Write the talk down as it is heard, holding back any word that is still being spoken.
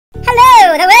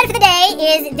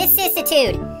is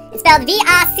vicissitude. It's spelled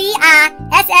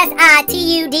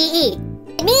V-I-C-I-S-S-I-T-U-D-E.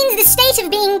 It means the state of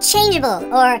being changeable,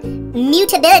 or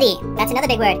mutability. That's another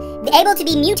big word. Able to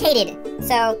be mutated.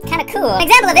 So, kind of cool. An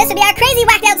example of this would be our crazy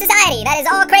whacked out society. That is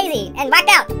all crazy, and whacked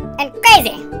out, and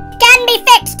crazy. It can be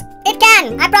fixed. It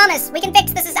can. I promise. We can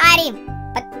fix the society.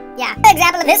 But, yeah. An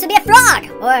example of this would be a frog,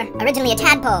 or originally a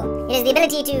tadpole. It is the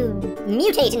ability to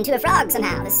mutate into a frog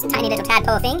somehow. This tiny little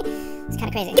tadpole thing. It's kind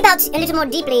of crazy. Think about a little more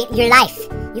deeply your life.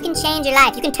 You can change your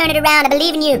life. You can turn it around. I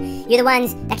believe in you. You're the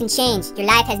ones that can change. Your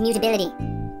life has mutability.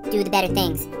 Do the better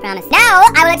things. Promise. Now,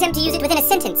 I will attempt to use it within a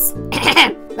sentence.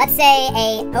 Let's say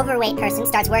a overweight person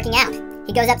starts working out.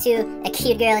 He goes up to a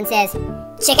cute girl and says,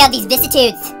 "Check out these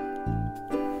vicissitudes.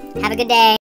 Have a good day."